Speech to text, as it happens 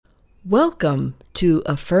Welcome to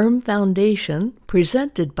A Firm Foundation,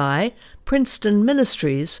 presented by Princeton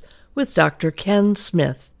Ministries with Dr. Ken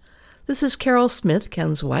Smith. This is Carol Smith,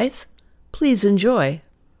 Ken's wife. Please enjoy.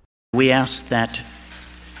 We ask that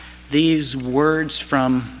these words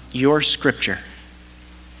from your scripture,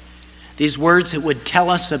 these words that would tell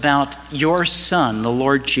us about your Son, the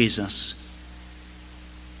Lord Jesus,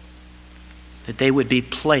 that they would be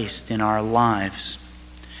placed in our lives,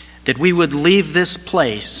 that we would leave this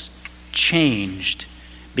place changed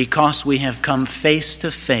because we have come face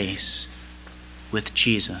to face with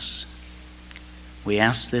Jesus. We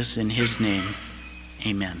ask this in His name.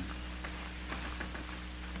 Amen.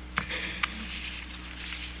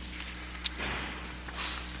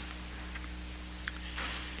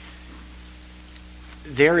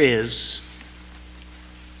 There is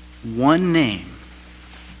one name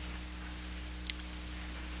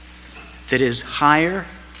that is higher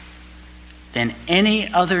than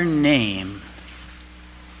any other name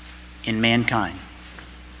in mankind.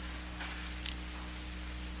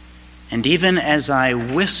 And even as I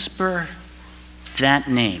whisper that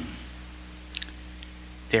name,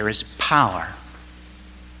 there is power.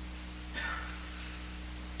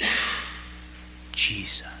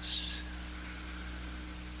 Jesus.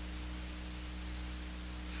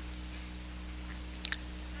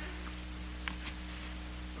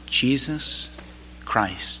 Jesus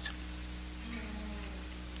Christ.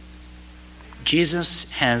 Jesus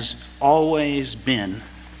has always been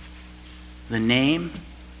the name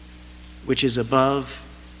which is above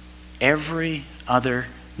every other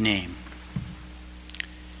name.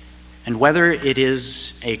 And whether it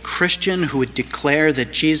is a Christian who would declare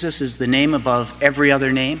that Jesus is the name above every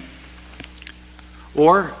other name,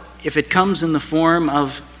 or if it comes in the form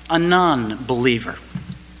of a non-believer,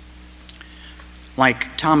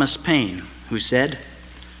 like Thomas Paine, who said,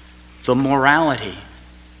 "The morality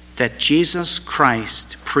that Jesus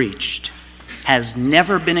Christ preached has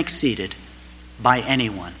never been exceeded by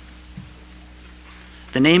anyone."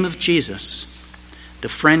 The name of Jesus, the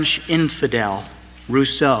French infidel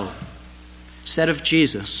Rousseau said of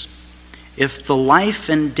Jesus, "If the life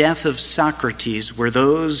and death of Socrates were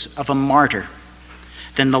those of a martyr,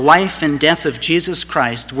 then the life and death of Jesus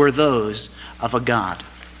Christ were those of a god."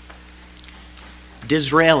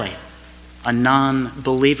 Disraeli, a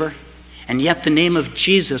non-believer, and yet the name of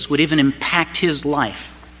Jesus would even impact his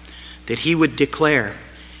life, that he would declare,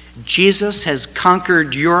 "Jesus has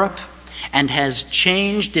conquered Europe and has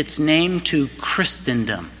changed its name to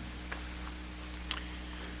Christendom."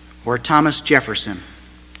 Or Thomas Jefferson,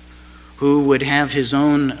 who would have his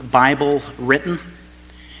own Bible written,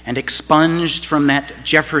 and expunged from that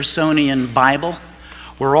Jeffersonian Bible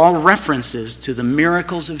were all references to the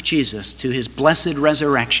miracles of Jesus, to his blessed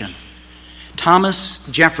resurrection. Thomas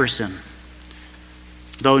Jefferson,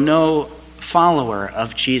 though no follower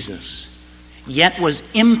of Jesus, yet was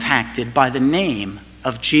impacted by the name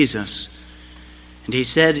of Jesus. And he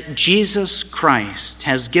said, "Jesus Christ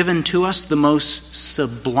has given to us the most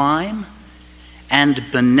sublime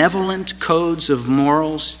and benevolent codes of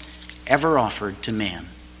morals ever offered to man."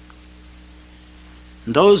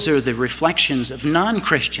 And those are the reflections of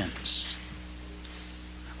non-Christians.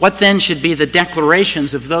 What then should be the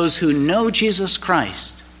declarations of those who know Jesus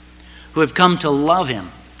Christ, who have come to love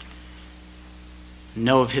Him,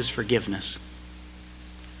 know of His forgiveness?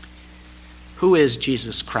 Who is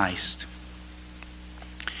Jesus Christ?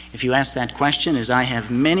 If you ask that question, as I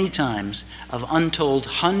have many times of untold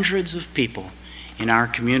hundreds of people in our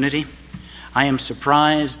community, I am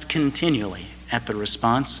surprised continually at the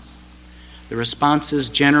response. The responses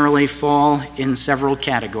generally fall in several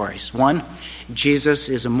categories. 1, Jesus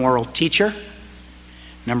is a moral teacher.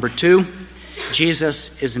 Number 2,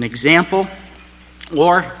 Jesus is an example.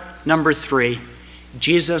 Or number 3,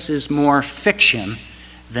 Jesus is more fiction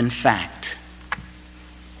than fact.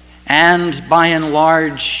 And by and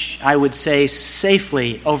large, I would say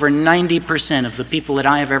safely over 90% of the people that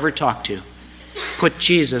I have ever talked to put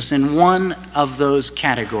Jesus in one of those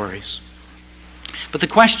categories. But the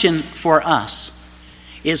question for us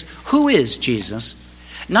is, who is Jesus?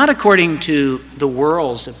 Not according to the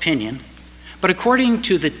world's opinion, but according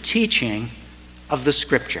to the teaching of the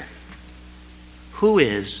Scripture. Who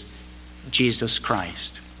is Jesus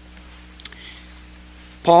Christ?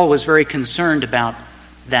 Paul was very concerned about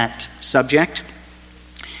that subject,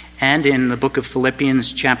 and in the book of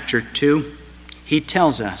Philippians chapter 2, he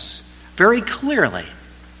tells us very clearly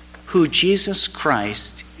who Jesus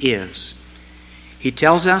Christ is. He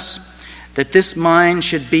tells us that this mind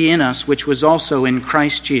should be in us, which was also in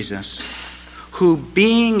Christ Jesus, who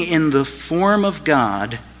being in the form of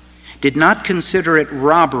God, did not consider it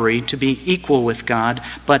robbery to be equal with God,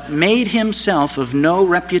 but made himself of no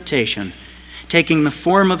reputation, taking the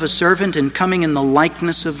form of a servant and coming in the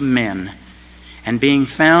likeness of men. And being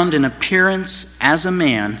found in appearance as a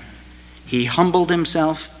man, he humbled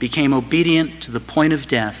himself, became obedient to the point of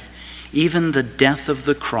death, even the death of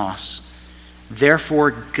the cross.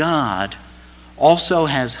 Therefore God also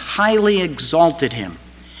has highly exalted him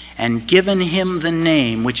and given him the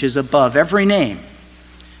name which is above every name,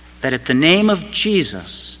 that at the name of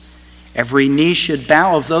Jesus every knee should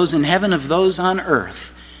bow, of those in heaven, of those on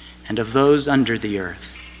earth, and of those under the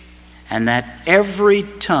earth, and that every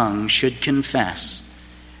tongue should confess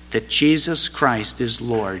that Jesus Christ is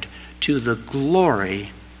Lord, to the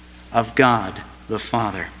glory of God the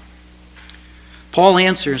Father. Paul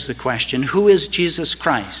answers the question, who is Jesus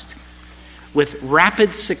Christ? With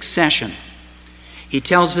rapid succession. He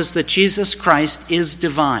tells us that Jesus Christ is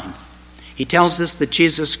divine. He tells us that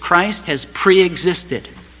Jesus Christ has pre-existed.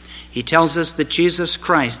 He tells us that Jesus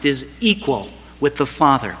Christ is equal with the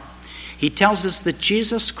Father. He tells us that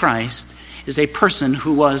Jesus Christ is a person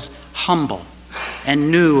who was humble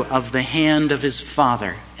and knew of the hand of his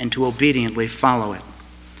Father and to obediently follow it.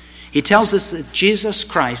 He tells us that Jesus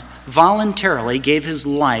Christ voluntarily gave his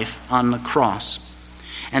life on the cross,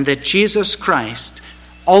 and that Jesus Christ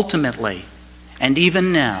ultimately and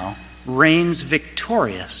even now reigns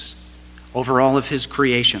victorious over all of his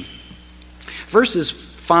creation. Verses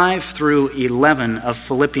 5 through 11 of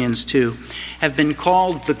Philippians 2 have been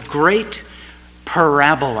called the great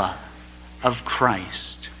parabola of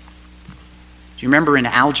Christ. Do you remember in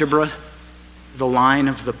algebra the line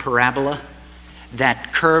of the parabola?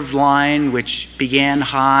 That curved line which began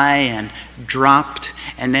high and dropped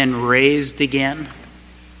and then raised again?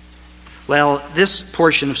 Well, this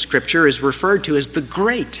portion of Scripture is referred to as the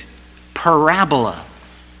great parabola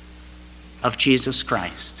of Jesus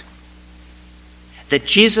Christ. That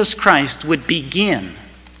Jesus Christ would begin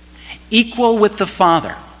equal with the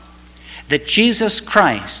Father. That Jesus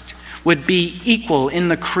Christ would be equal in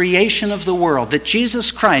the creation of the world. That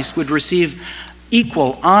Jesus Christ would receive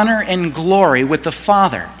equal honor and glory with the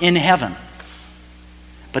Father in heaven.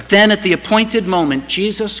 But then at the appointed moment,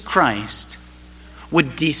 Jesus Christ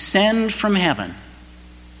would descend from heaven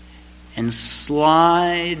and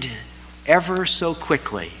slide ever so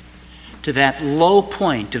quickly to that low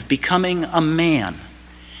point of becoming a man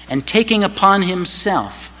and taking upon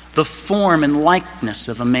himself the form and likeness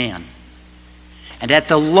of a man. And at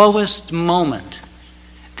the lowest moment,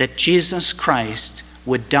 that Jesus Christ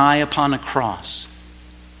would die upon a cross.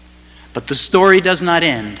 But the story does not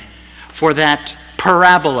end, for that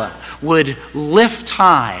parabola would lift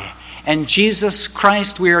high, and Jesus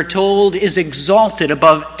Christ, we are told, is exalted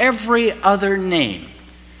above every other name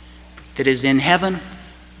that is in heaven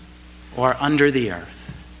or under the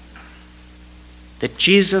earth. That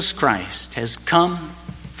Jesus Christ has come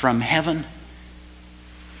from heaven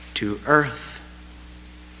to earth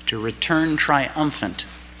to return triumphant,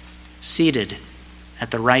 seated at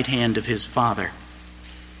the right hand of his Father.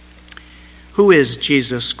 Who is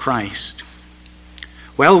Jesus Christ?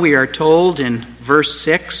 Well, we are told in verse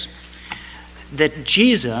 6 that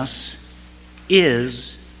Jesus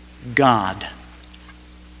is God. You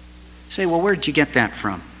say, well, where did you get that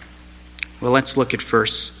from? Well, let's look at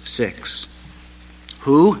verse 6.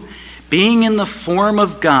 Who, being in the form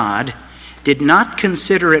of God, did not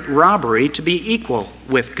consider it robbery to be equal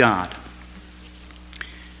with God.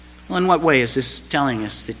 Well, in what way is this telling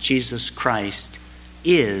us that Jesus Christ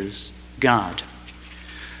is God?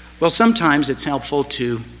 Well, sometimes it's helpful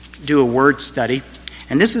to do a word study,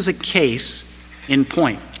 and this is a case in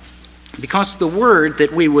point, because the word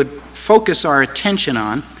that we would focus our attention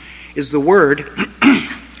on is the word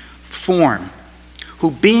form, who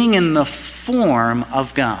being in the form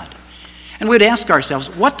of God. And we'd ask ourselves,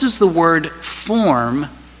 what does the word form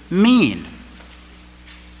mean?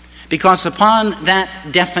 Because upon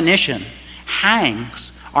that definition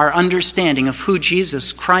hangs our understanding of who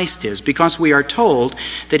Jesus Christ is, because we are told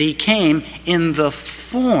that he came in the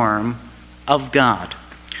form of God.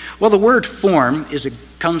 Well, the word form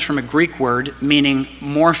comes from a Greek word meaning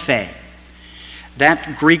morphe.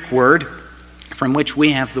 That Greek word, from which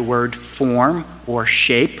we have the word form or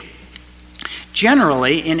shape,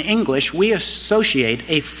 generally in English we associate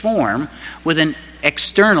a form with an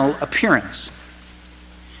external appearance.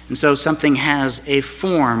 And so something has a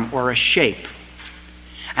form or a shape.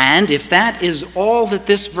 And if that is all that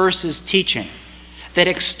this verse is teaching, that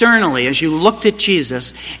externally, as you looked at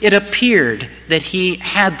Jesus, it appeared that he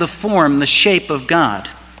had the form, the shape of God,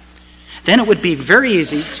 then it would be very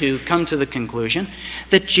easy to come to the conclusion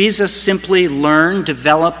that Jesus simply learned,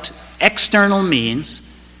 developed external means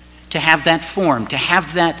to have that form, to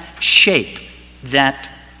have that shape, that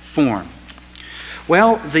form?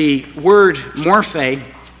 Well, the word morphe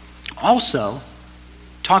also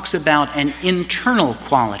talks about an internal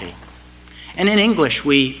quality. And in English,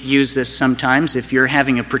 we use this sometimes. If you're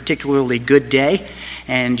having a particularly good day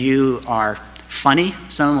and you are funny,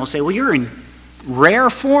 someone will say, well, you're in rare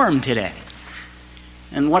form today.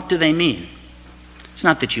 And what do they mean? It's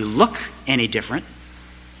not that you look any different.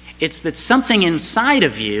 It's that something inside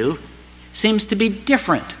of you seems to be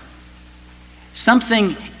different.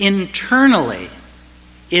 Something internally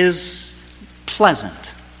is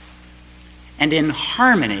pleasant and in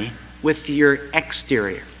harmony with your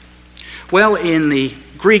exterior. Well, in the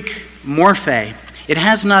Greek morphe, it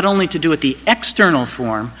has not only to do with the external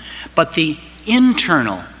form, but the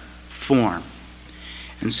internal form.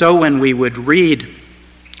 And so when we would read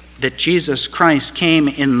that Jesus Christ came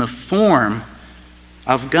in the form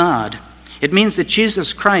of God, it means that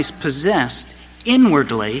Jesus Christ possessed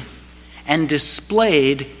inwardly and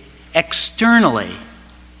displayed externally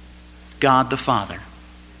God the Father.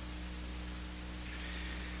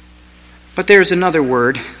 But there's another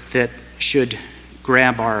word that should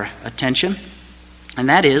grab our attention, and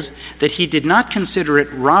that is that he did not consider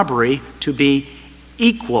it robbery to be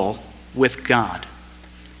equal with God.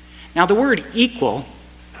 Now, the word equal,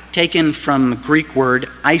 taken from the Greek word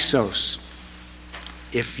isos.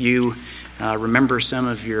 If you remember some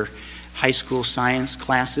of your high school science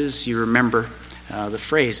classes, you remember the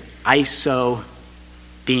phrase iso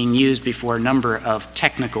being used before a number of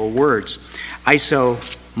technical words.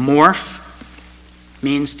 Isomorph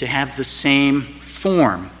means to have the same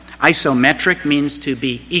form. Isometric means to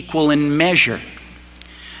be equal in measure.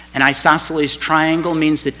 An isosceles triangle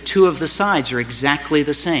means that two of the sides are exactly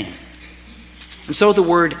the same. And so the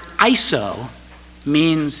word iso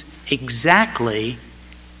means exactly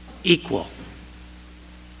equal.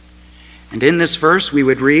 And in this verse we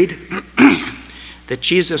would read that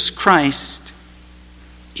Jesus Christ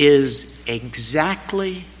is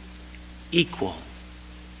exactly equal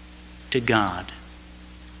to God.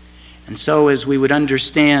 And so as we would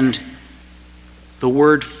understand the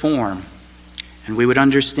word form and we would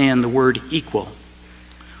understand the word equal,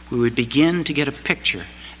 we would begin to get a picture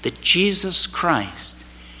that Jesus Christ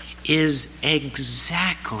is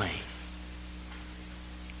exactly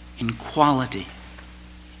in quality,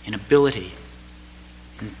 in ability,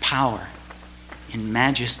 in power, in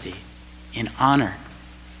majesty, in honor,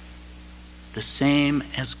 the same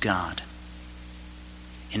as God.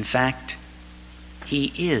 In fact,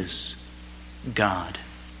 he is God.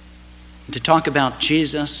 And to talk about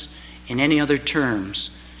Jesus in any other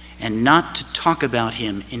terms and not to talk about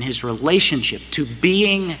him in his relationship to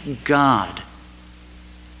being God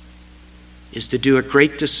is to do a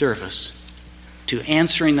great disservice to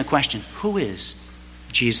answering the question, who is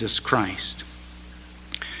Jesus Christ?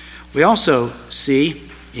 We also see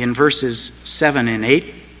in verses 7 and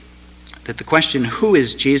 8 that the question, who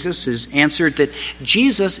is Jesus, is answered that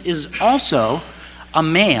Jesus is also a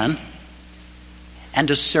man and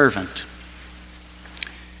a servant.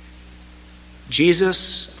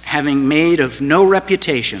 Jesus, having made of no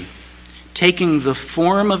reputation, taking the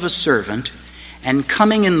form of a servant, and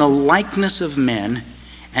coming in the likeness of men,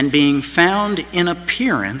 and being found in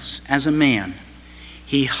appearance as a man,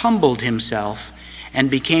 he humbled himself and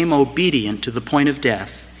became obedient to the point of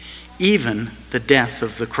death, even the death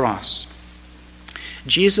of the cross.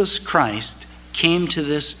 Jesus Christ came to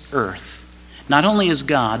this earth not only as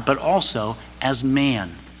God, but also as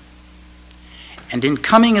man. And in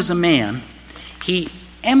coming as a man, he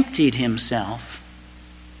emptied himself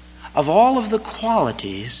of all of the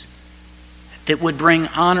qualities that would bring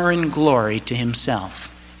honor and glory to himself.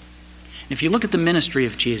 If you look at the ministry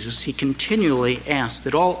of Jesus, he continually asks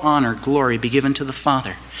that all honor, glory be given to the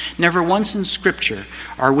Father. Never once in Scripture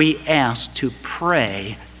are we asked to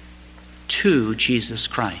pray to Jesus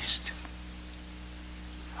Christ.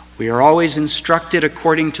 We are always instructed,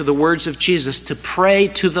 according to the words of Jesus, to pray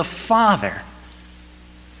to the Father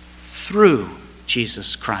through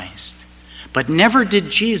Jesus Christ. But never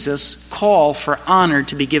did Jesus call for honor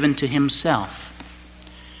to be given to himself.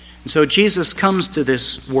 And so Jesus comes to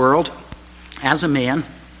this world as a man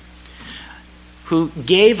who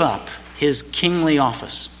gave up his kingly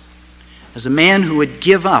office, as a man who would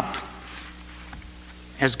give up,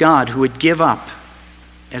 as God who would give up,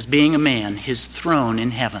 as being a man, his throne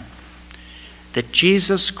in heaven. That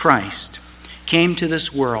Jesus Christ came to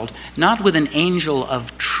this world not with an angel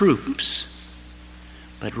of troops,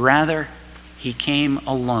 but rather he came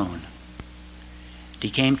alone. He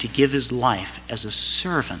came to give his life as a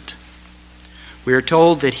servant. We are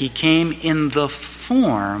told that he came in the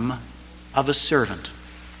form of a servant.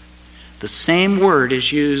 The same word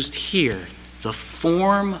is used here, the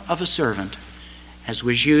form of a servant, as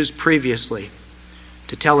was used previously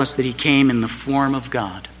to tell us that he came in the form of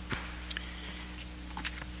God.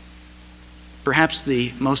 Perhaps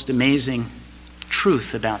the most amazing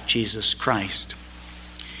truth about Jesus Christ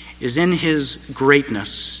is in his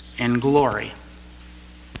greatness and glory,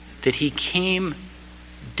 that he came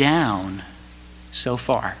down so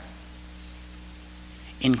far.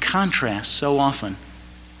 In contrast, so often,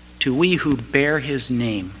 to we who bear his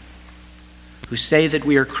name, who say that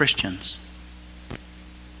we are Christians,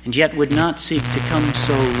 and yet would not seek to come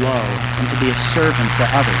so low and to be a servant to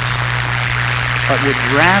others, but would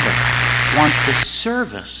rather want the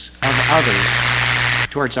service of others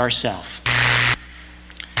towards ourselves.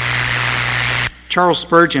 Charles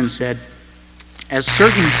Spurgeon said, "As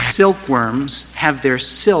certain silkworms have their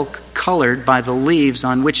silk colored by the leaves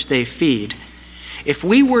on which they feed, if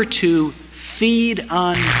we were to feed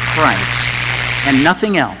on Christ and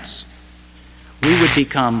nothing else, we would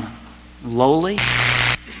become lowly,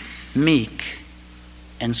 meek,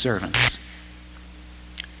 and servants."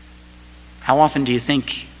 How often do you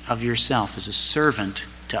think of yourself as a servant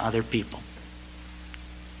to other people,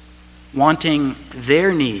 wanting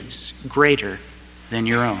their needs greater than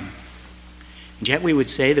your own? And yet we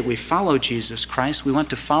would say that we follow Jesus Christ. We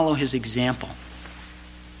want to follow his example.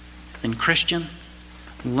 Then, Christian,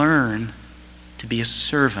 learn to be a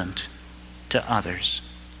servant to others.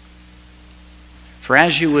 For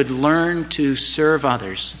as you would learn to serve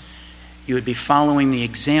others, you would be following the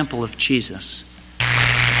example of Jesus,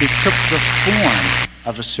 who took the form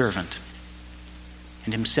of a servant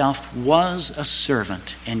and himself was a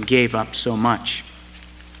servant and gave up so much.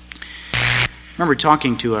 I remember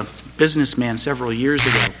talking to a businessman several years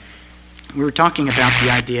ago. We were talking about the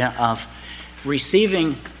idea of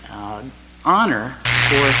receiving honor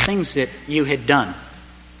for things that you had done.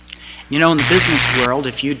 You know, in the business world,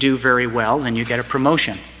 if you do very well, then you get a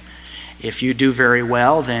promotion. If you do very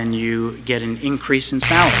well, then you get an increase in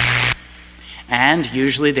salary. And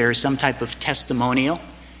usually there is some type of testimonial,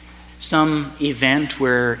 some event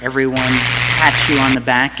where everyone pats you on the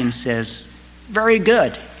back and says, "Very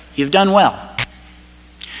good, you've done well."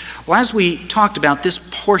 Well, as we talked about this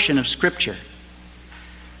portion of Scripture,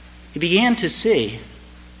 he began to see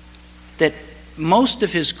that most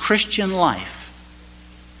of his Christian life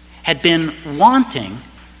had been wanting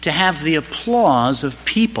to have the applause of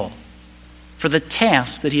people for the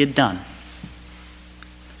tasks that he had done.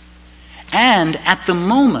 And at the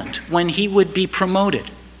moment when he would be promoted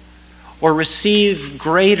or receive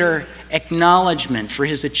greater acknowledgement for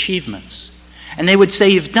his achievements, and they would say,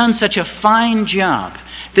 "You've done such a fine job,"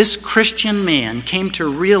 this Christian man came to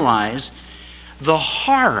realize the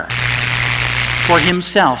horror for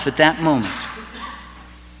himself at that moment.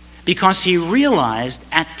 Because he realized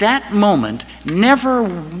at that moment, never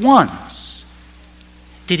once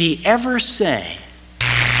did he ever say,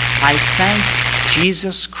 "I thank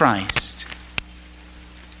Jesus Christ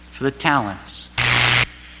for the talents,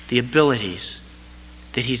 the abilities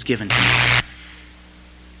that he's given to me."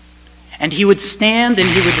 And he would stand and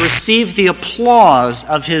he would receive the applause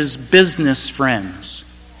of his business friends.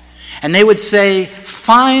 And they would say,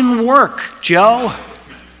 "Fine work, Joe.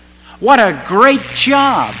 What a great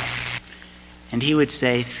job." And he would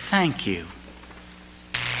say, "Thank you."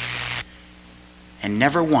 And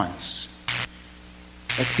never once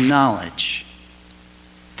acknowledge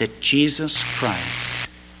that Jesus Christ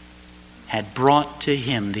had brought to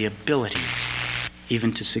him the abilities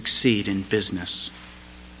even to succeed in business.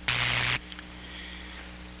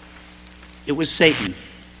 It was Satan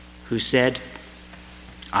who said,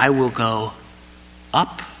 "I will go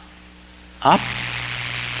up, up,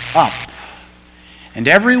 up, and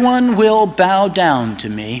everyone will bow down to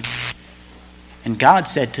me." And God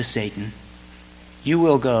said to Satan, "You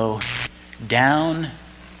will go down,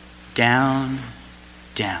 down,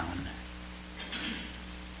 down."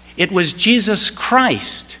 It was Jesus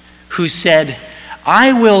Christ who said,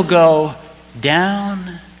 "I will go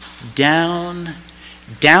down, down,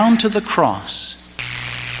 down to the cross."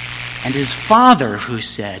 And his Father who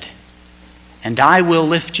said, "And I will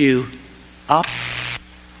lift you up,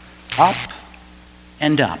 up,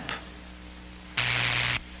 and up."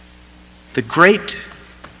 The great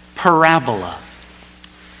parabola,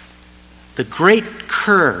 the great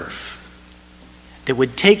curve that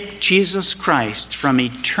would take Jesus Christ from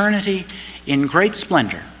eternity in great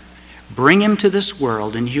splendor, bring him to this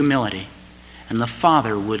world in humility, and the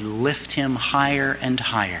Father would lift him higher and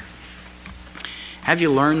higher. Have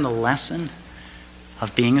you learned the lesson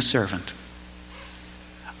of being a servant?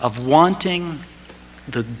 Of wanting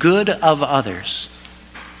the good of others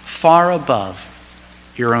far above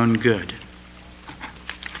your own good.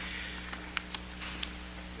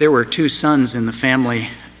 There were 2 sons in the family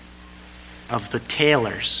of the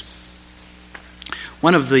Taylors.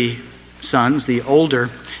 One of the sons, the older,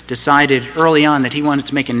 decided early on that he wanted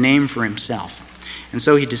to make a name for himself. And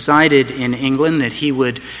so he decided in England that he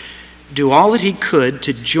would do all that he could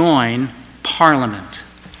to join Parliament.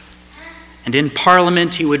 And in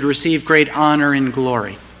Parliament he would receive great honor and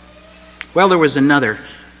glory. Well, there was another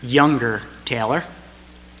younger Taylor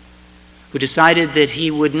who decided that he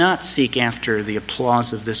would not seek after the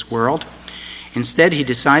applause of this world. Instead, he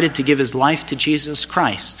decided to give his life to Jesus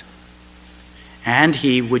Christ. And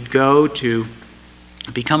he would go to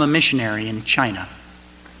become a missionary in China.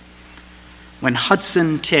 When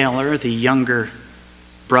Hudson Taylor, the younger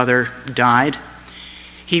brother, died,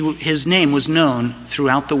 his name was known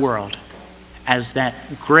throughout the world as that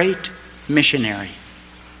great missionary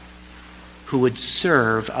who would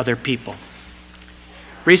serve other people.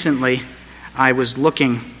 Recently, I was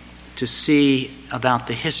looking to see about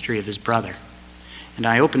the history of his brother, and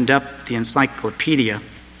I opened up the encyclopedia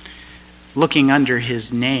looking under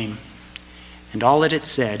his name, and all that it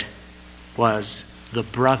said was the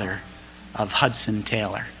brother of Hudson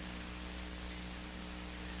Taylor.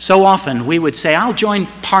 So often we would say, I'll join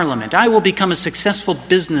Parliament. I will become a successful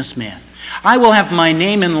businessman. I will have my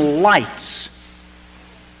name in lights.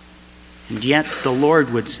 And yet the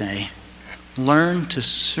Lord would say, learn to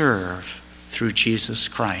serve through Jesus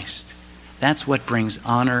Christ. That's what brings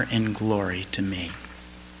honor and glory to me.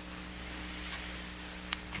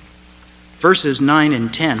 Verses 9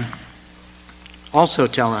 and 10 also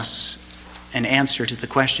tell us an answer to the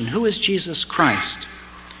question, who is Jesus Christ?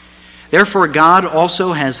 Therefore God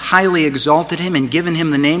also has highly exalted him and given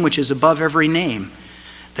him the name which is above every name,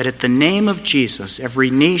 that at the name of Jesus every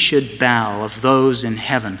knee should bow, of those in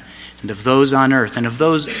heaven and of those on earth and of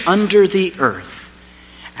those under the earth,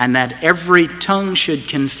 and that every tongue should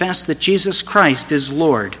confess that Jesus Christ is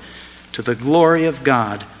Lord, to the glory of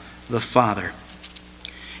God the Father.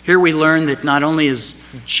 Here we learn that not only is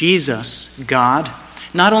Jesus God,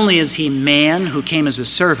 not only is he man who came as a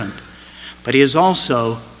servant, but he is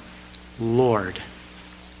also Lord.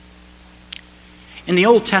 In the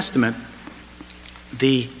Old Testament,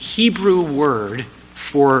 the Hebrew word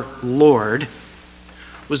for Lord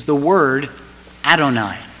was the word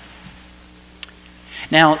Adonai.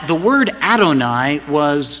 Now, the word Adonai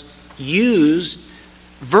was used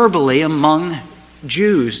verbally among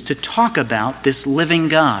Jews to talk about this living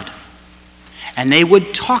God. And they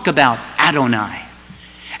would talk about Adonai.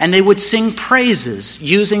 And they would sing praises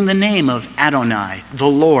using the name of Adonai, the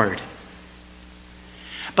Lord.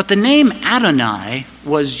 But the name Adonai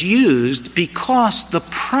was used because the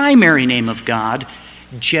primary name of God,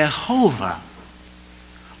 Jehovah,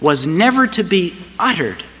 was never to be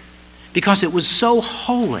uttered because it was so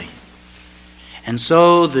holy. And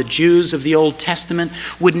so the Jews of the Old Testament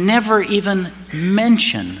would never even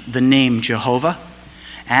mention the name Jehovah.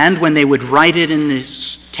 And when they would write it in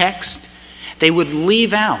this text, they would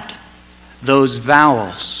leave out those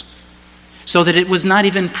vowels so that it was not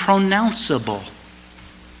even pronounceable.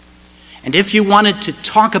 And if you wanted to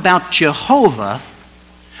talk about Jehovah,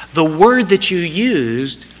 the word that you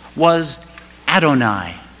used was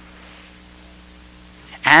Adonai.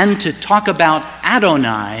 And to talk about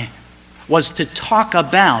Adonai was to talk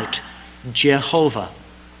about Jehovah.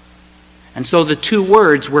 And so the two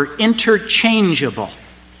words were interchangeable.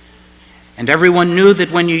 And everyone knew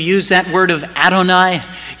that when you use that word of Adonai,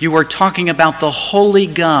 you were talking about the holy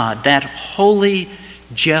God, that holy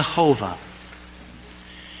Jehovah.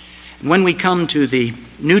 And when we come to the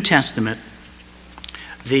New Testament,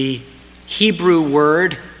 the Hebrew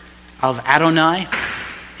word of Adonai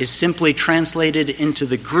is simply translated into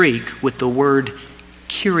the Greek with the word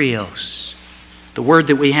Kyrios, the word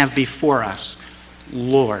that we have before us,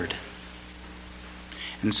 Lord.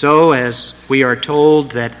 And so, as we are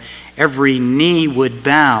told that every knee would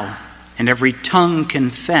bow and every tongue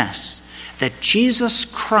confess that Jesus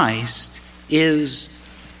Christ is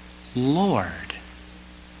Lord,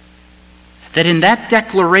 that in that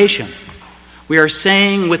declaration we are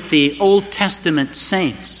saying with the Old Testament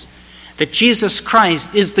saints that Jesus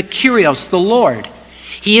Christ is the Kyrios, the Lord.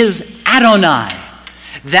 He is Adonai,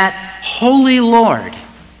 that holy Lord.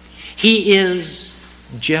 He is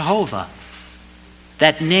Jehovah,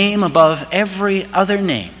 that name above every other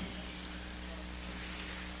name.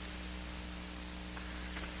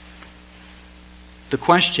 The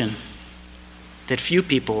question that few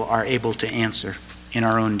people are able to answer in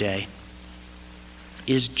our own day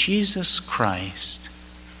is Jesus Christ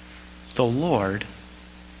the Lord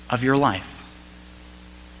of your life?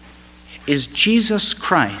 Is Jesus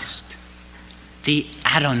Christ the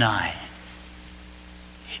Adonai?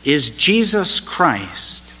 Is Jesus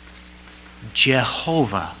Christ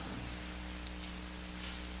Jehovah?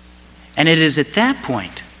 And it is at that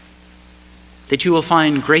point that you will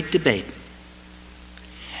find great debate.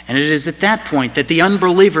 And it is at that point that the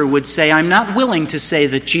unbeliever would say, I'm not willing to say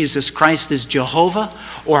that Jesus Christ is Jehovah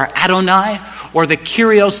or Adonai or the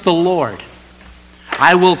Kyrios, the Lord.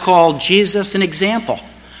 I will call Jesus an example.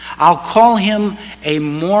 I'll call him a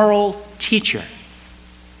moral teacher.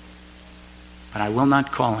 But I will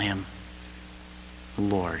not call him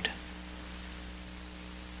Lord.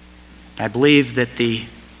 I believe that the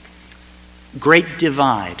great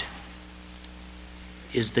divide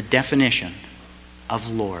is the definition of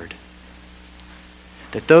Lord.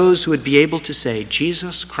 That those who would be able to say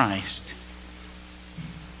Jesus Christ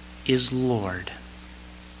is Lord.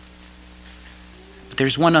 But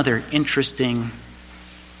there's one other interesting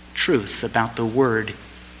truth about the word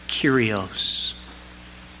Kyrios,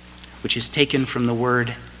 which is taken from the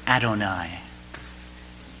word Adonai.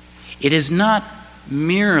 It is not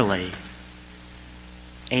merely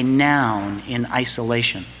a noun in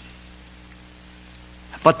isolation,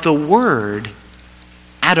 but the word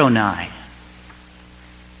Adonai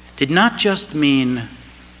did not just mean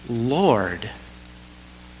Lord,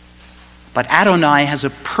 but Adonai has a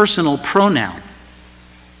personal pronoun,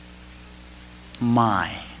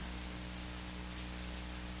 my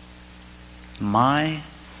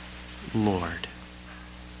Lord.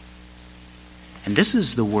 And this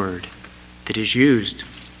is the word that is used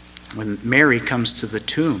when Mary comes to the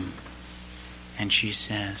tomb and she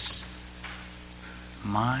says,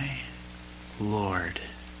 my Lord,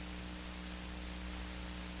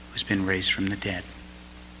 who's been raised from the dead.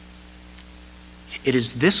 It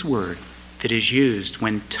is this word that is used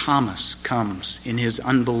when Thomas comes in his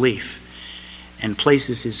unbelief and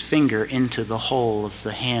places his finger into the hole of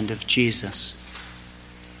the hand of Jesus.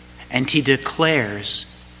 And he declares,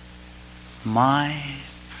 my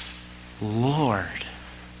Lord.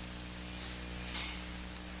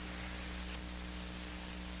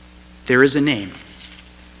 There is a name,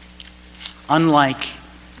 unlike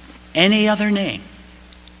any other name.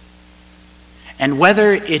 And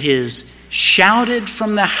whether it is shouted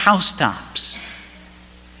from the housetops,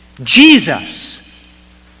 Jesus,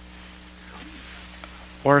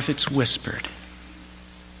 or if it's whispered,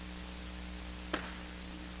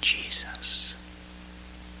 Jesus.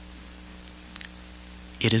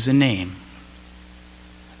 It is a name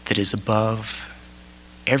that is above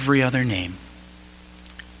every other name.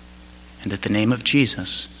 And at the name of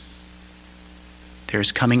Jesus, there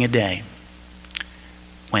is coming a day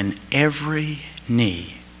when every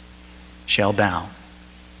knee shall bow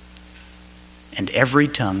and every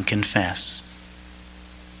tongue confess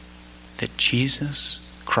that Jesus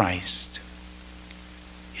Christ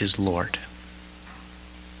is Lord.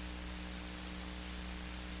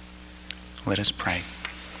 Let us pray.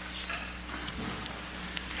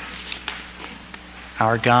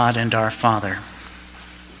 Our God and our Father,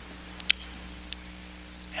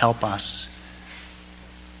 help us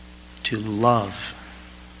to love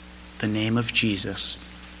the name of Jesus.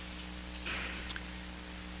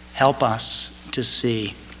 Help us to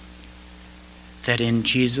see that in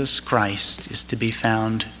Jesus Christ is to be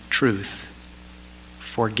found truth,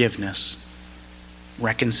 forgiveness,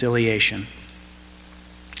 reconciliation.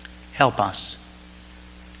 Help us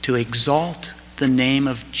to exalt the name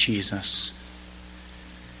of Jesus.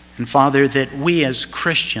 And Father, that we as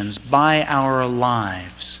Christians, by our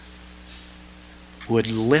lives, would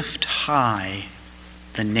lift high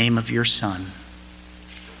the name of your Son.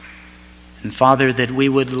 And Father, that we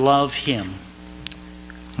would love him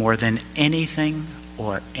more than anything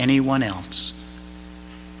or anyone else.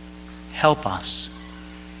 Help us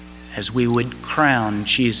as we would crown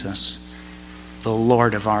Jesus the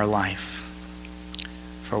Lord of our life.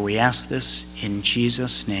 For we ask this in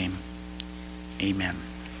Jesus' name. Amen.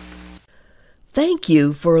 Thank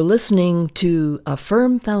you for listening to A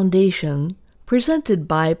Firm Foundation, presented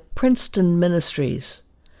by Princeton Ministries.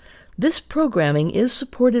 This programming is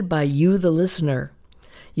supported by you, the listener.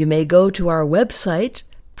 You may go to our website,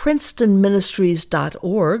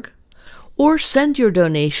 princetonministries.org, or send your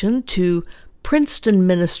donation to Princeton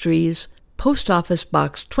Ministries, Post Office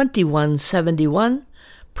Box 2171,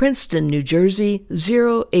 Princeton, New Jersey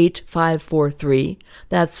 08543.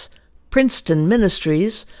 That's Princeton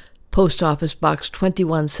Ministries, Post Office Box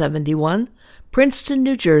 2171, Princeton,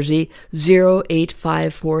 New Jersey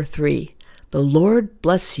 08543. The Lord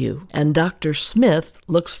bless you, and Dr. Smith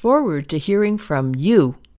looks forward to hearing from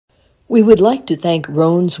you. We would like to thank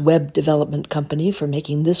Roan's Web Development Company for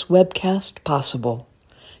making this webcast possible.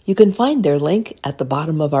 You can find their link at the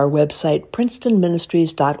bottom of our website,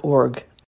 princetonministries.org.